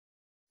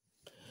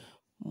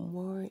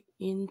more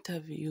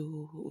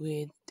interview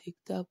with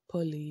TikTok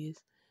police,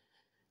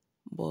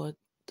 but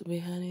to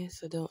be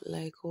honest, I don't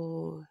like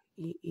how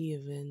he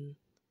even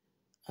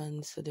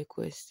answer the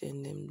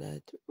question them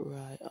that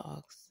Roy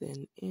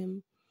asking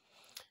him.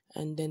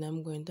 And then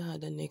I'm going to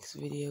have the next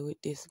video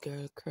with this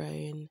girl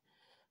crying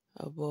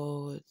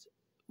about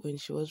when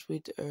she was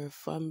with her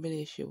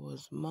family, she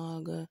was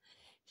mager,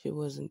 she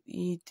wasn't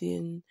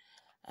eating,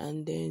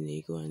 and then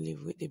they go and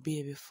live with the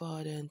baby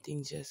father and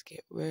things just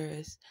get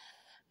worse,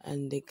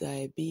 and the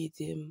guy beat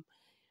him,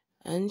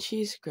 and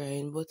she's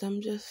crying, but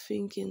I'm just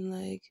thinking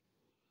like,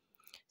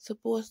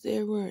 suppose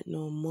there weren't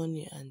no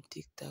money on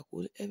TikTok,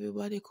 would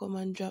everybody come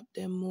and drop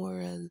them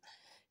moral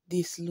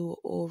this low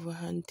over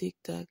on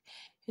TikTok?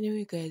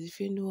 Anyway, guys, if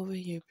you're new over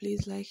here,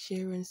 please like,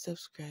 share, and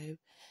subscribe.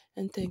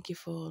 And thank you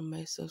for all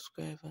my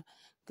subscribers.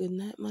 Good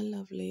night, my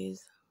lovelies.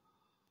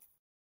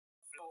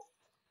 So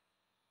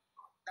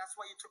that's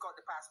why you took out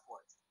the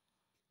passport.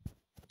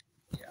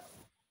 Yeah.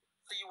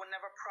 So you were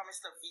never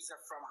promised a visa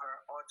from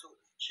her, or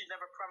she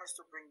never promised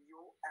to bring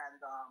you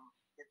and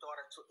your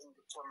daughter to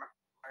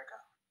America.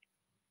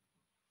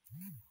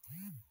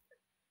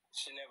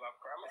 She never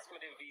promised me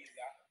the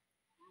visa.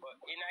 But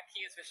in a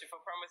case where she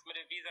for promised me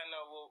the visa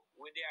now,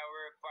 with their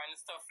work and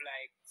stuff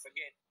like,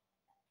 forget,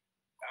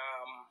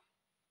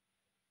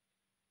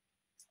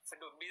 to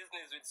do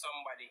business with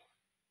somebody,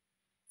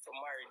 for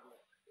married me.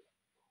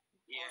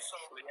 Yeah.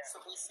 So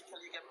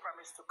basically you get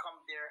promised to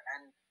come there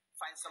and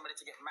find somebody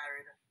to get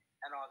married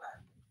and all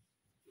that.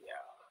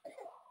 Yeah.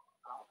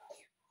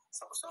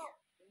 So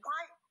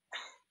why?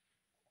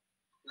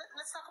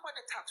 Let's talk about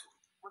the tattoo.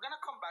 We're gonna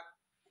come back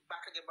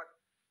again, but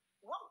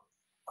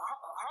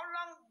how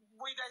long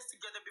were you guys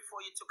together before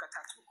you took a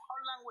tattoo? How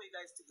long were you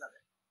guys together?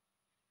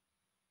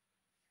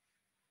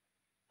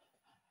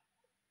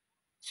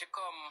 She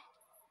come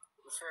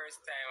the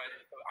first time, and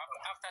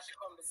after she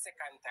come the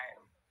second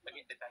time, I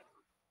get the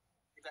tattoo.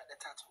 You got the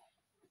tattoo?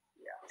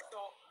 Yeah.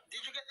 So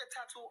did you get the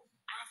tattoo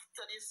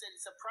after they said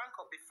it's a prank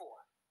or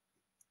before?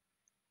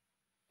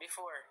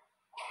 Before.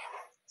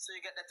 So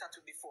you get the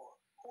tattoo before.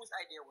 Whose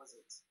idea was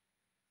it?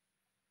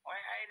 My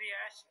idea,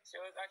 she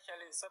was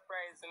actually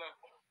surprised, you know.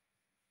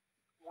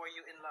 Were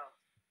you in love?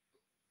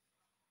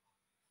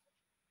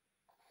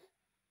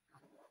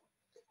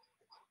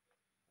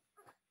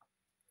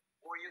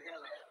 Were you in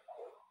love?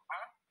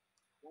 Huh?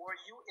 Were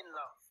you in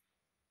love?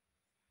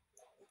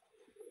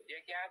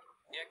 You can't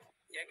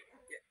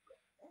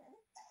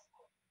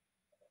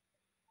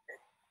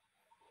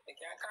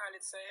call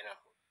it so, you know.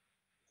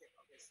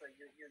 Okay, so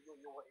you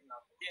were in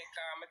love. Yeah,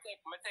 cause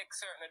I take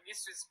certain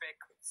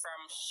disrespect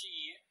from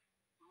she,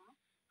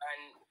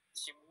 and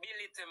she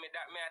belittled me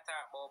that me I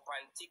talk about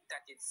on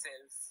TikTok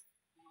itself.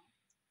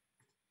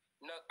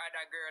 No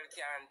other girl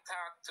can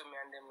talk to me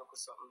and them look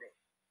something there.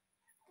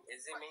 You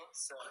see me?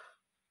 So.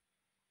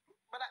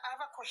 But I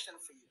have a question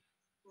for you.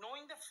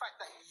 Knowing the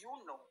fact that you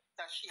know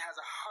that she has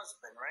a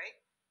husband, right?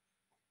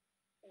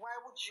 Why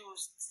would you?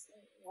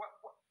 What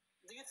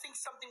do you think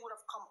something would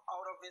have come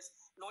out of this?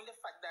 Knowing the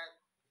fact that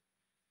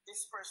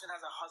this person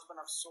has a husband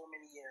of so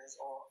many years,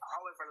 or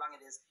however long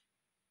it is,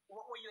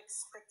 what were you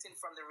expecting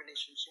from the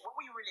relationship? What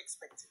were you really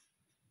expecting?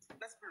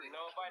 Let's be real.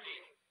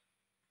 Nobody.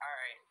 All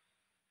right.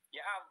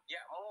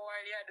 More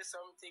while you do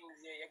some things,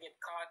 you get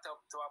caught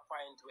up to a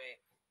point where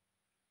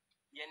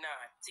you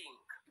not think.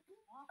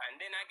 And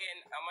then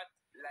again,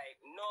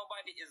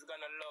 nobody is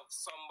gonna love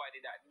somebody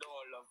that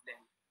don't love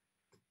them.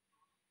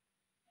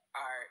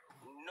 Or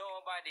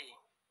nobody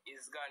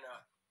is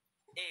gonna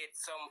hate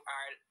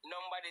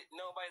nobody's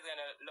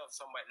gonna love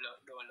somebody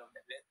don't love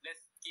them.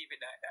 Let's keep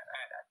it like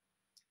that.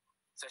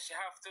 So she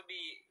have to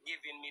be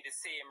giving me the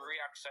same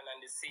reaction and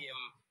the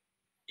same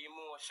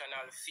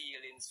emotional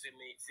feelings for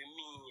me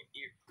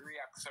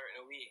react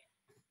certain way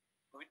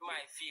with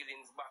my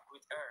feelings back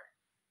with her.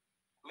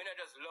 Me not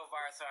just love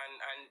her so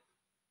and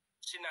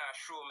she not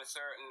show me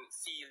certain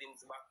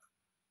feelings back.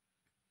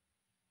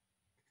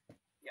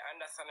 You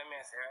understand what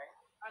I say, right?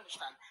 I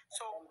understand.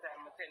 So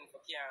sometimes I tend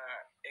to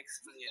can't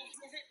explain.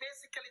 Is it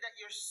basically that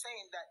you're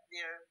saying that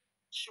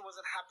she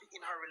wasn't happy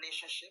in her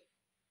relationship?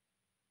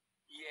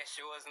 Yeah,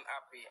 she wasn't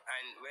happy,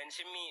 and when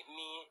she meet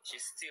me,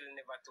 she's still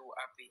never too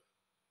happy.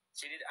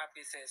 She did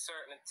happy say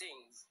certain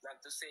things, not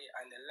to say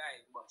on the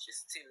line, but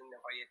she's still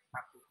never yet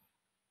happy.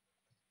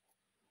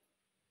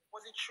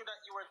 Was it true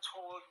that you were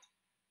told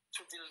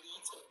to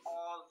delete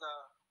all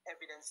the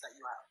evidence that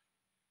you have?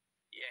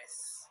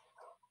 Yes.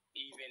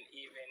 Even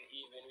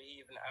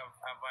we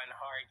have an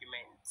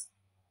argument.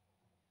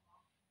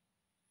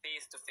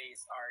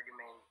 Face-to-face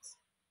argument.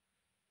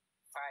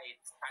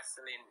 Fight,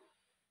 tussling.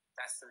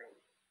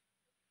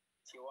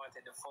 She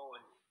wanted the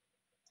phone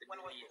to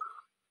delete.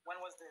 When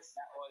was this?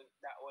 That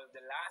was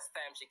the last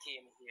time she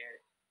came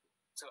here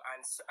to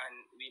answer,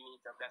 and we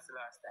meet up. That's the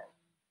last time.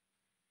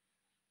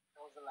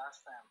 That was the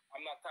last time.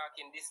 I'm not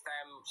talking this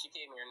time she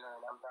came here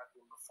now. I'm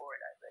talking before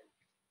that. Then.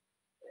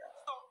 Yeah.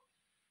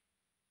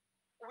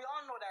 So we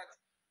all know that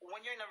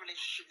when you're in a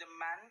relationship, the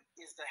man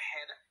is the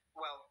head.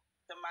 Well,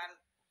 the man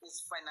is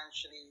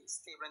financially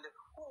stable. And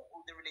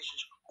the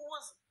relationship. Who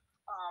was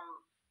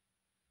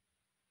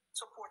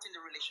supporting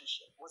the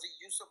relationship? Was it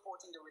you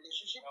supporting the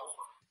relationship? No.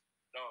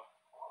 No.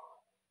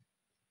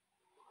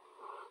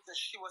 So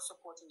she was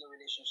supporting the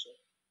relationship.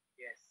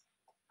 Yes.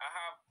 I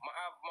have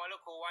my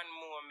local one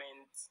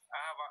moment. I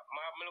have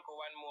my local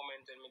one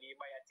moment when me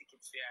buy a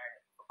ticket for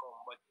her to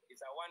come, but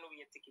it's a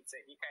one-way ticket, so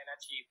it kind of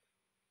cheap.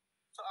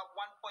 So at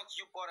one point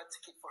you bought a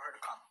ticket for her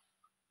to come.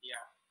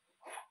 Yeah.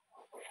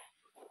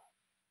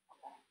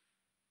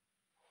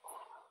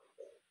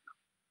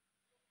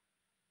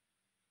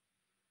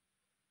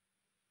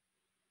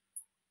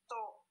 So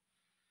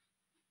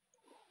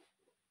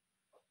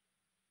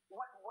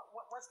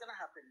what's gonna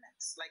happen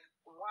next? Like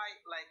why?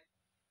 Like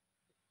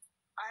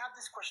I have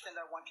this question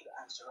that I want you to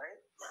answer,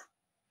 right?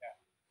 Yeah.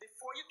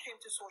 Before you came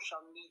to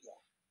social media,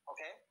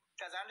 okay?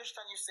 Because I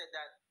understand you said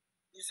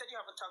you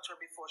haven't talked to her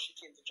before she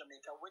came to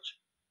Jamaica,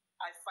 which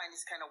I find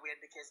is kind of weird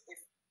because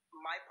if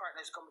my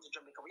partner is coming to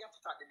Jamaica, we have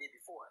to talk the day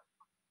before.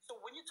 So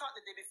when you talked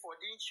the day before,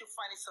 didn't you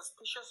find it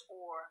suspicious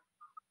or?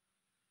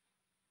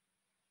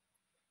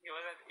 It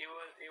was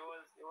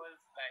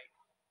like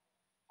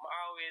I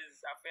always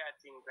affair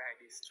things like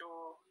this.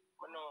 True,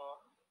 I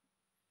know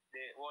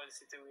the whole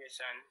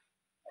situation,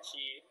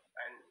 she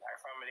and her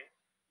family.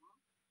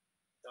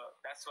 So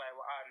that's why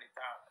we hardly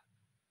talk.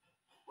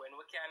 When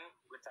we can,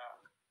 we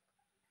talk.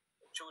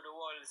 Through the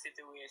whole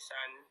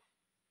situation,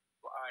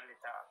 we hardly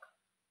talk.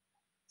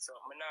 So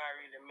I not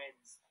really made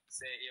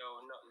say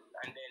yo nothing.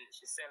 And then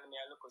she sell me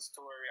a little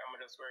story. I'm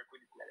just work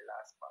with it in the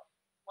last part.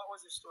 What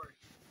was the story?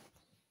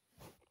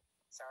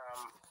 So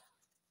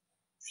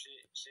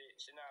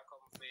she now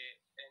come for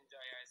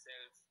enjoy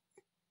herself.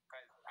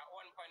 Cause at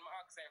one point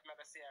I asked her if I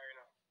could see her, you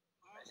know.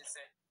 And she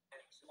said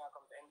she now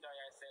come to enjoy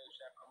herself,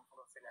 she come for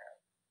a funeral.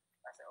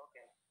 I said,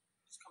 okay.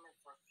 She's coming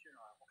for a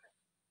funeral, okay.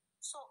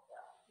 So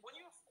when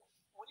you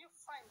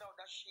find out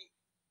that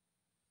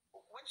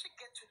when she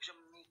get to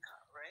Jamaica,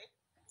 right?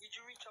 Did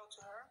you reach out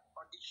to her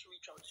or did she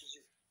reach out to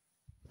you?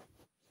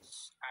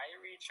 I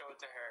reached out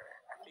to her.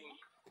 I think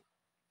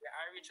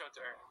I reached out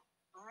to her.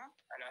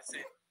 And I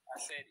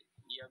said,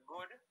 you're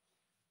good?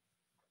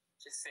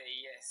 She said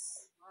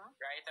yes.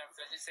 Right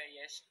after she said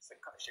yes,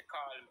 she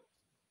called me.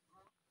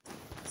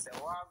 I said,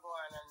 what go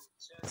on? And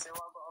she said,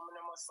 what go on?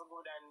 I must go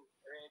good and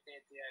rate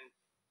it. And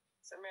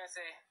so I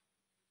say,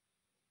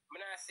 I'm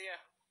not see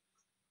her.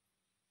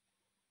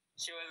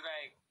 She was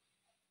like,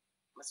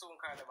 I soon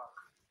call her back.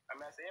 And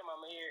I say, yeah,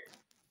 man, I hear.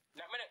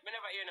 I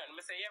never hear nothing.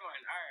 I say, yeah,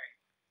 man, all right.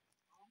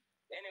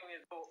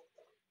 Anyways,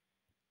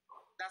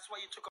 that's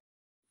why you took a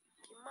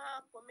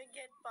mark when me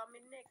get by my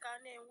neck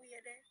and then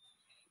wear there.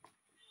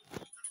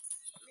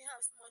 Me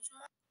have so much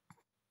mark.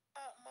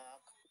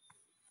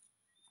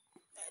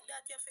 Like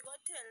that you have to go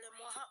tell them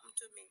what happened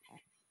to me.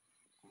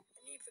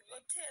 And if you go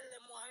tell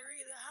them what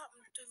really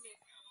happened to me.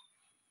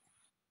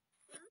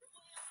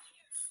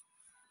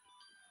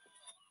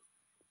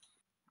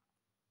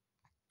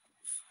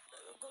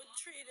 Go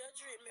treat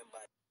me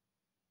bad.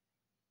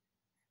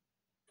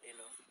 You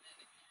know.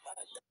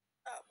 But that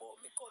about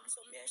me come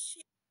so me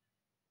shame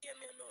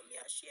you know. Me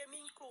shame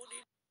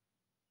including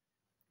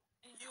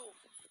you.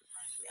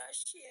 Me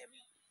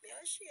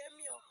shame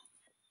you.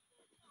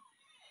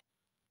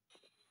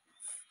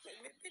 When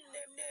me pin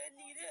them there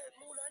need help,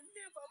 Moula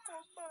never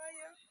come by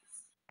you.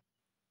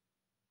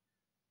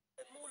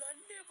 Moula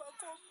never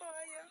come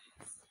by you.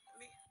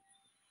 Me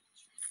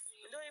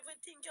don't even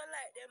think you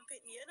like them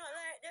pin. You don't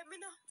like them, you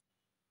know.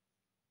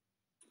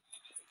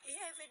 It's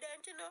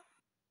evident, you know.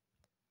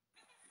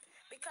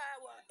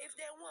 Because what? If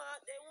they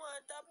want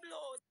a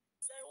blouse,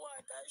 they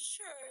want a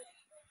shirt,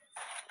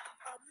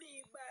 and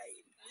me buy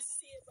it, me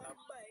save and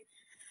buy it.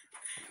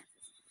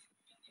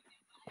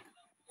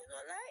 You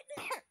don't like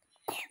them.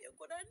 You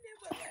could have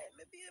never like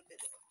me, baby.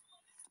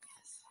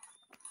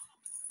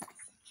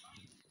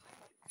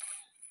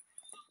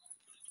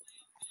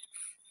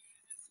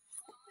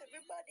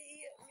 Everybody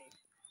hate me.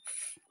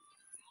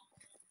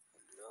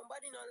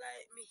 Nobody don't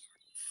like me.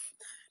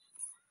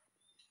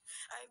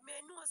 I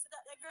may know so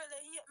that the girl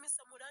that hate me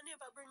some would I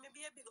never bring me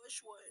baby go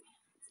show him.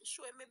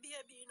 Show him my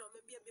baby, you know,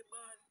 my baby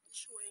born.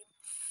 Show him.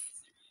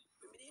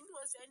 Me didn't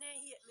know so they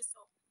hate me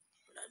so.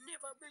 But I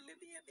never bring me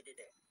baby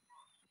today.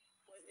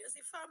 When you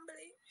see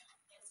family,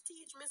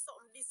 teach me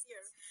something this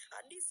year.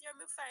 And this year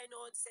me find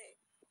out say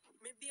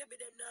me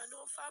baby them now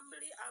no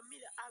family and me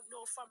have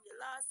no family.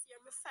 Last year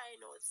me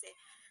find out say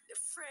the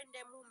friend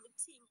them who me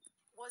think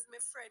was my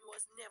friend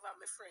was never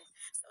my friend.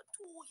 So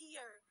 2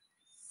 years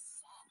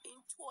in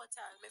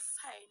total me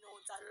find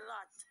out a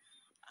lot.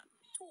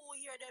 2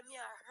 years them me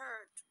are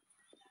hurt.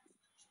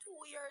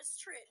 2 years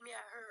straight me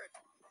are hurt.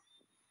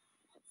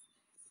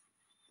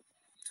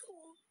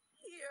 2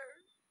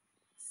 years.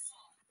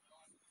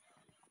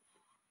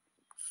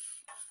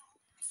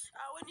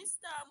 And when the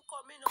storm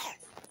coming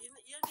up, you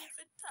need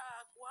to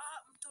talk what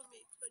happened to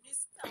me. When the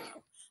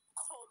storm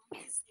come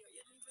this year,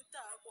 you need to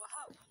talk what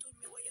happened to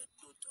me, what you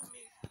do to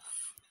me.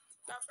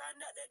 After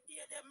that the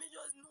day, them me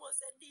just know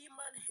say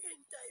demon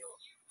enter you.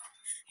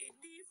 The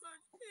demon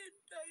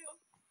enter you.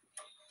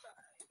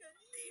 You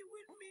deal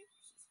with me.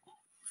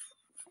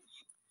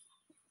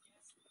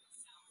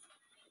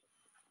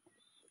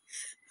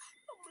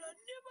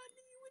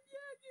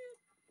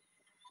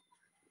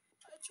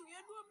 true. You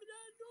know me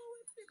not know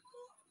what to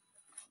do.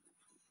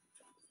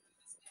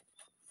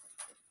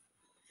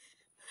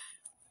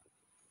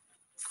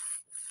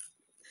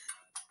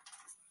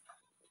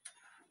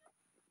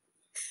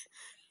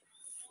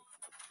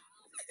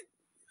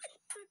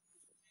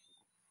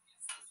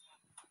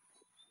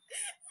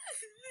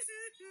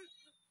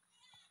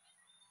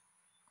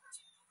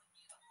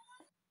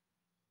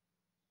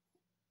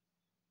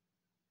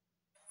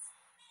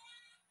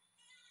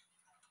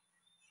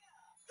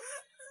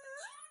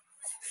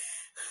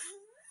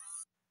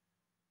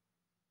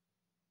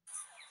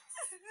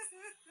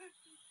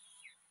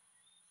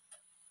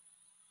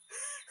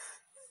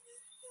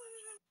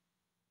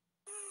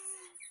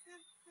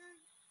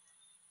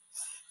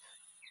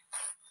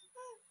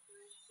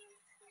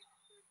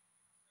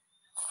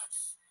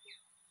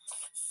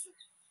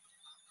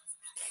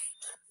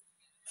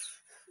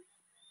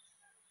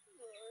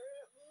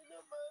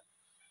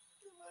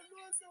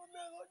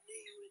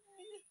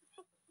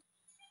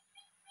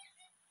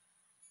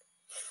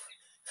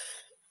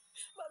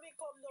 Mommy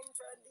come down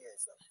from there,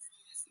 so.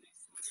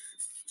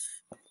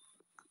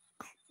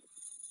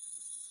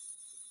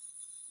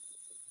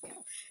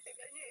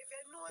 If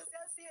you know what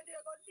I say,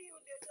 they're going to deal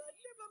with it.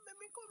 Never make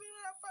me come in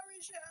a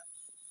parish here.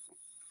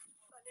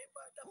 And they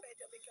part of it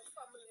to make your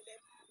family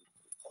them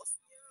cuss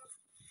me off.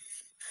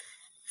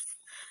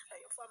 And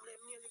your family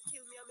nearly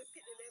kill me and me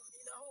pitting them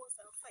in a house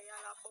and fire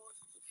a burn.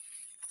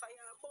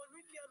 Fire burn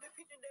with me and me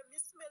pitting them. Me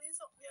smell is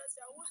up there. I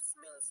say, what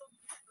smells up?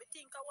 Me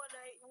think I want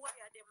to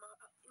wire them.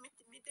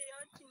 Me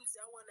there and things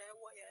I want to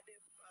wire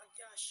them. And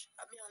gosh,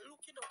 I mean, I'm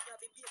looking up, you have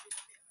a baby in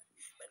my hand.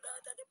 My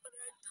daughter, they put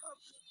her top.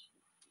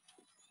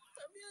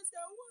 And me I say,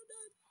 I want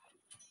that.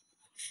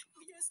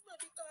 Me just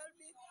somebody call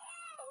me.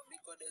 How me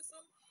go there,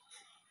 so?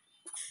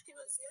 He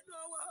was saying,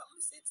 no, what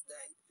happened since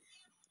night?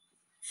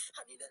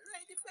 And he didn't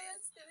light the fire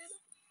still, you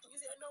know. He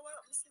said, no, what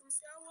happened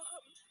since? I say, what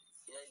happened?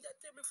 You know, he just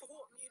tell me for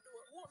open me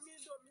door. Open me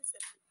door, me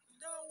say,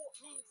 no,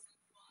 open me.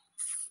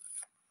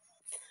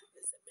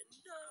 Me say, me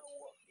no,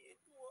 open me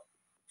door.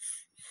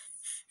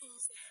 He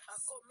say, I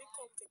come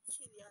to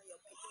kill you and your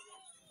baby.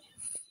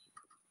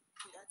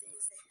 That he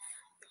say,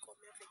 me come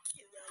here to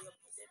kill you and your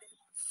baby.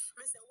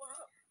 Me say,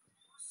 what?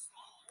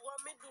 What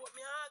me do?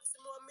 Me ask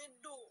him what me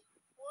do.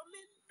 What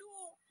me do?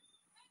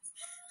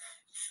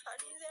 And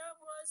he say, I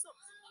want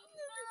something.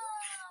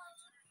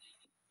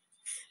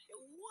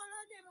 One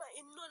of them,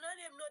 none of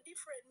them not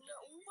different.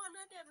 One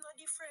of them not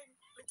different.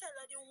 Me tell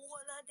her the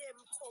one of them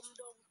come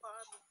down for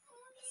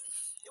me.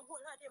 The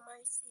one of them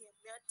I see him.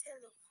 Me I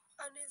tell you.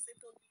 And he said,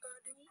 oh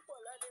God, the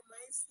one of them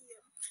I see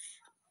him.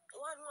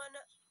 One,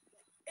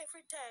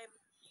 every time,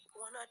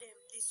 one of them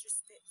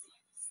disrespect me.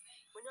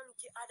 When I look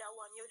at the other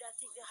one, you would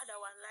think the other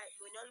one like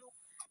me. When I look,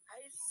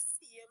 I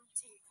see him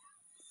thing.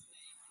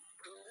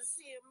 The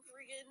same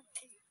friggin'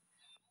 thing.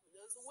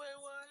 Just well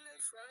one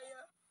left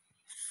fire.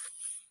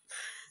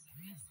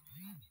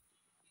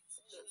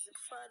 Just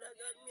Father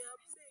God, me I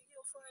beg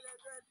you, Father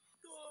God,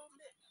 don't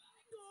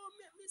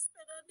make me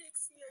spend the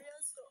next year,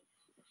 so.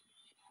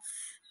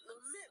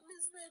 Don't make me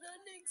spend the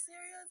next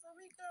year, so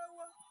because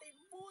what the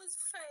most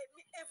fight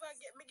me ever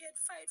get, me get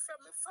fight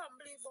from my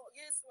family, but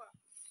guess what?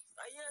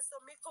 I hear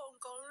so me come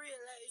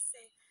realize,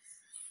 say,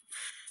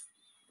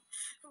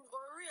 I'm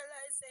gonna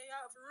realize, say, you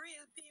have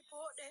real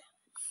people out there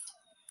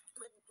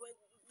when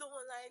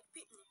don't like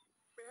pitney,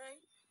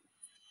 right?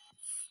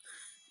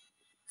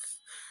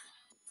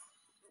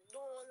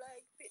 Don't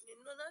like pitney.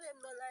 None of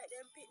them don't like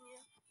them pitney.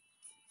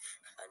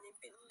 And the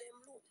pitney them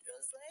look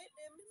just like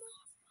them, you know.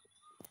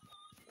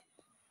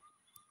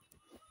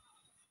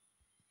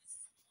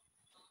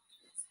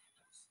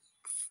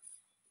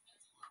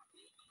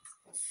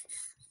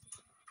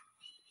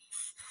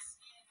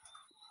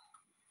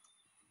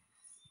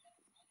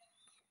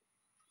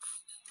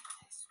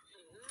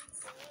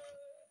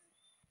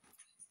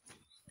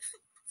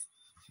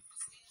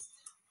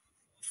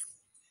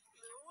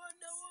 No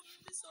wonder why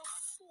me so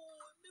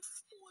fool. Me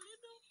fool, you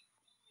know.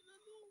 I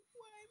don't know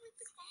why me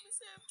think of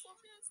myself for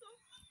me so.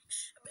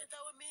 I better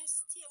when me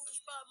stay with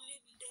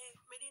family there.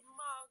 Me did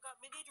marga.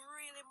 Me did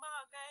really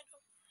marga, you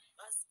know.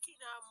 My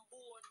skin and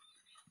bone.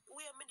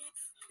 Where me did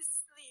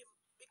slim.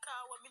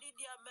 Because when me did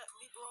there,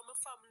 me grow my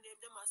family,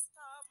 them a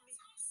starve me.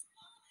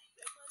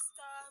 Them a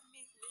starve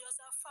me. Me just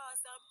a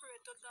fast and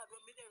pray to God when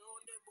me there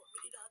around them. But me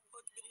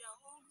did a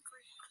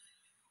hungry.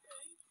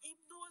 Right? He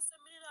knows that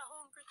me did a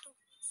hungry too.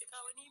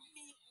 Because when he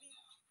meet me,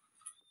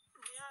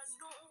 me I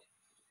know.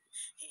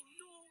 He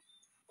know.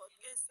 But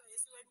guess what?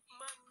 It's when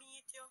man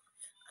meet you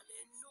and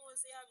they knows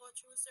they are going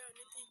through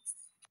certain things.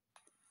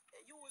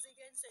 They use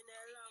against you in the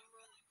long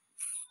run.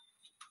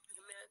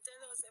 Me I tell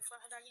us,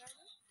 Father God,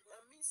 a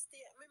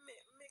mistake, me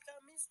make a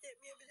mistake.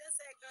 Maybe just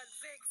like God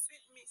vex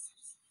with me.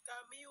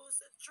 Because me used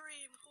to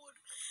dream good.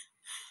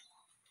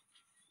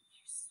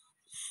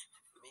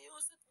 Me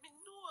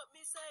know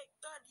me say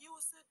God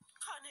used to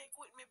connect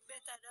with me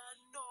better than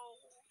now.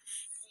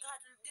 God,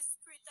 the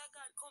spirit of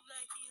God come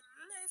like he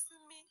left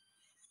me.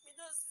 Me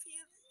just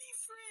feel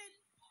different.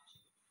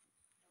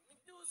 Me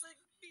do so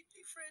be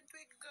different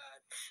with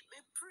God.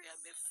 Me pray,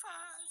 me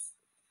fast.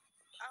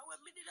 And when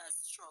me did a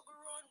struggle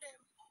around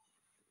them,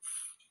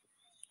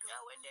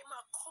 and when them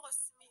a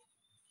curse me,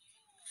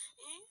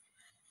 eh?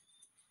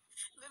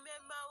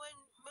 Remember when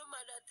my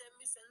mother tell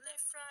me say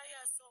left from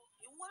here, so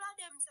all of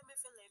them say me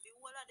for left.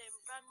 All of them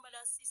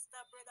grandmother, sister,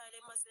 brother,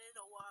 them must say they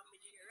don't want me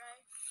there,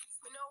 right?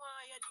 Me don't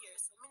want you there,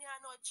 so me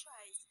have no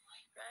choice,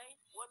 right?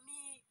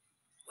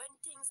 When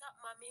things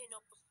happen, me end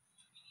up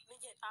me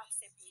get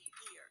accepted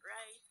here,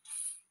 right?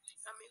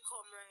 And me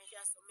come right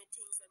here, so me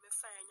things and me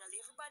finally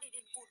everybody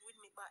did good with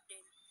me back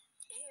then.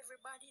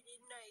 Everybody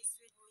did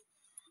nice with me.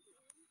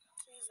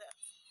 Jesus.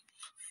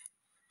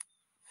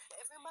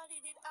 Everybody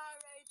did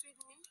alright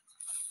with me.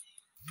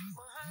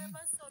 But all of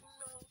a sudden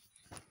now,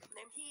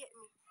 them hate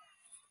me.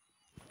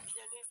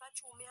 Then if I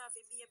show me have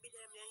a baby,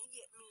 them they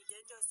hate me.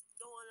 They just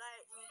don't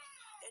like me.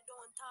 They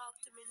don't talk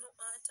to me not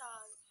at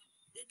all.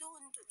 They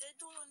don't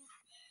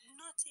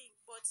nothing.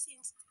 But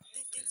since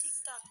the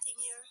TikTok thing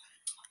here,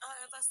 all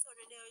of a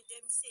sudden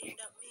them saying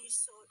that me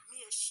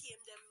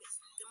ashamed them.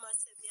 They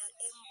must say me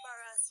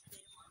embarrass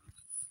them.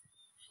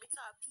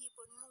 Because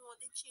people know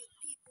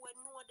people who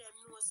know them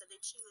know so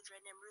the children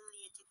them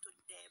related to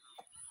them.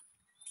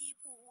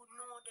 People who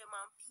know them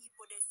and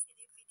people they see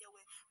the video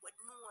would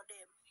know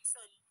them. So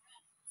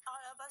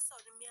all of a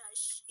sudden me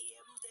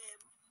ashamed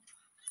them.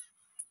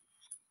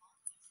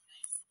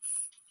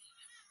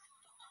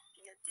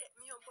 You take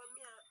me up and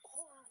me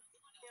hungry.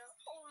 Me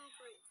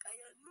hungry. And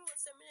you know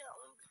say me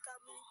hungry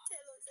because me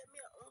tell us say me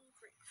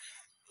hungry.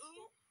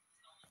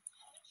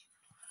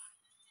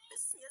 You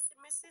see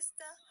my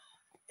sister?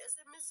 You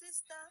see my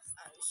sister?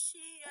 And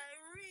she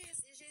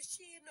raised,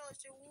 she knows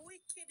she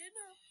wicked, you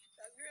know.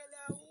 That girl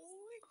a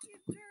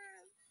wicked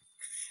girl.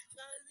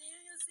 Cause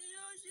you see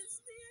how she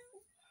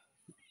still.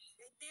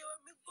 The day when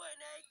me go in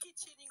the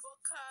kitchen, he go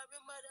call me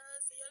mother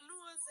and say, you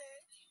know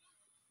say,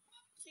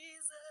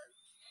 Jesus.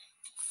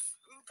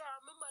 He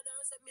call me mother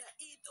and say, me I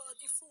eat all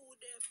the food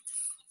them.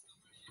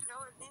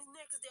 Now the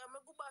next day, I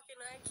go back in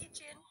the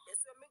kitchen.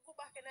 Yes, when I go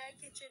back in the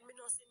kitchen, me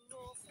no see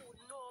no food,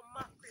 no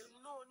mackerel,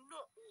 no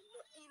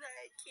in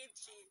the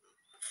kitchen.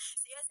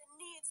 So you say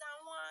needs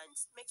and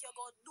wants, make you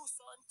go do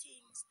some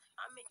things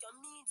and make you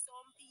meet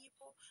some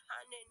people,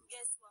 and then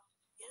guess what?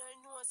 You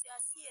know say a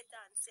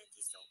Satan set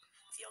this up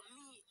if you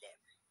meet them.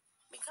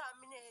 Because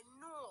me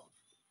know.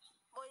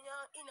 But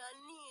you're in a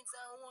needs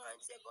and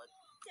wants, you go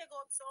take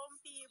up some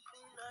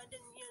people and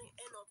then you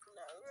end up in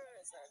a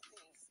worse and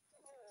things.